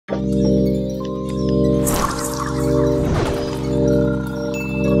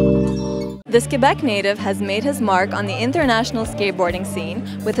This Quebec native has made his mark on the international skateboarding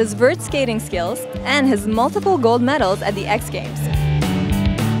scene with his vert skating skills and his multiple gold medals at the X Games.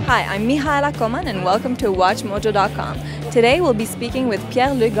 Hi, I'm Mihaela Coman and welcome to WatchMojo.com. Today we'll be speaking with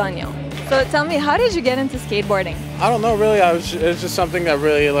Pierre-Luc Gagnon. So tell me, how did you get into skateboarding? I don't know, really. It's just something that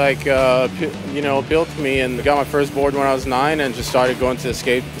really appealed to me, and got my first board when I was 9 and just started going to the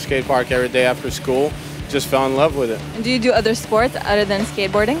skate park every day after school. Just fell in love with it. And do you do other sports other than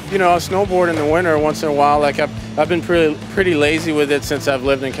skateboarding? You know, I snowboard in the winter once in a while. Like I've been pretty lazy with it since I've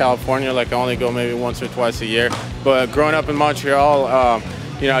lived in California. Like I only go maybe once or twice a year. But growing up in Montreal,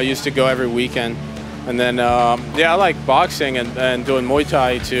 I used to go every weekend. And then I like boxing and doing Muay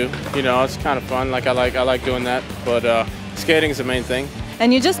Thai too. You know, it's kind of fun. Like I like doing that. But skating is the main thing.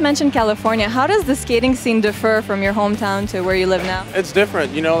 And you just mentioned California. How does the skating scene differ from your hometown to where you live now? It's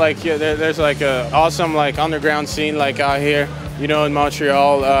different, you know, like there's like a awesome like underground scene like out here, you know, in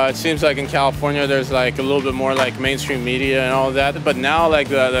Montreal. It seems like in California there's like a little bit more like mainstream media and all of that. But now like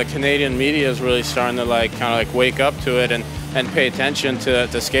the Canadian media is really starting to like kind of like wake up to it and pay attention to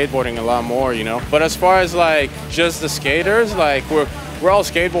skateboarding a lot more, you know. But as far as like just the skaters, like we're all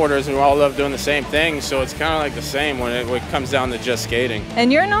skateboarders and we all love doing the same thing, so it's kind of like the same when it comes down to just skating.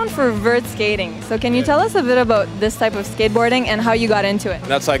 And you're known for vert skating, so can you tell us a bit about this type of skateboarding and how you got into it?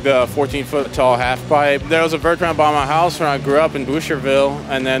 That's like the 14-foot tall half pipe. There was a vert ramp by my house when I grew up in Boucherville,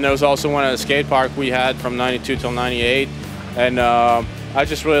 and then there was also one at a skate park we had from 92 till 98, and I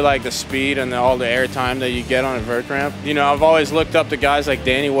just really like the speed and all the air time that you get on a vert ramp. You know, I've always looked up to guys like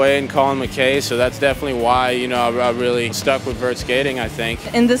Danny Way and Colin McKay, so that's definitely why, you know, I really stuck with vert skating, I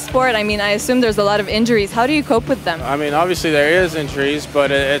think. In this sport, I mean, I assume there's a lot of injuries. How do you cope with them? I mean, obviously there is injuries,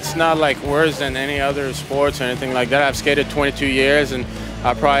 but it's not like worse than any other sports or anything like that. I've skated 22 years and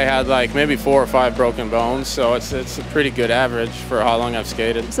I probably had like maybe 4 or 5 broken bones, so it's a pretty good average for how long I've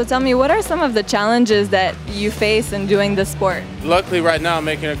skated. So tell me, what are some of the challenges that you face in doing this sport? Luckily right now I'm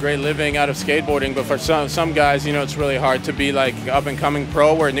making a great living out of skateboarding, but for some guys, you know, it's really hard to be like up and coming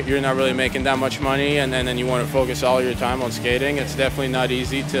pro where you're not really making that much money and then you want to focus all your time on skating. It's definitely not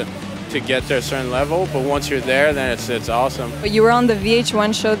easy to get to a certain level, but once you're there, then it's awesome. You were on the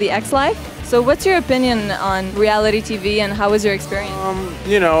VH1 show The X Life. So what's your opinion on reality TV and how was your experience?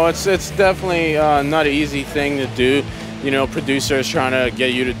 You know, it's definitely not an easy thing to do. You know, producers trying to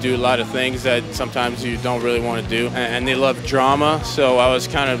get you to do a lot of things that sometimes you don't really want to do. And they love drama, so I was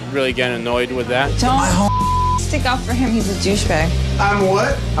kind of really getting annoyed with that. Don't stick up for him, he's a douchebag. I'm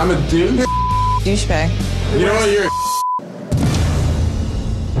what? I'm a dude? You're a douchebag. You know what, you're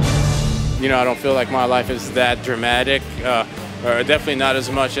You know, I don't feel like my life is that dramatic. Or definitely not as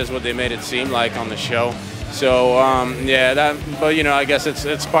much as what they made it seem like on the show. So but you know, I guess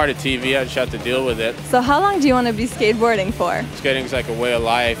it's part of TV. I just have to deal with it. So how long do you want to be skateboarding for? Skating's like a way of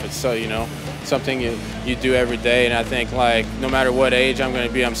life. It's so, you know, something you do every day, and I think like no matter what age I'm going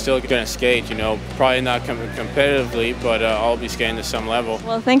to be, I'm still going to skate. You know, probably not competitively, but I'll be skating to some level.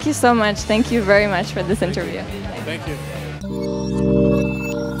 Well, thank you so much. Thank you very much for this interview. Thank you.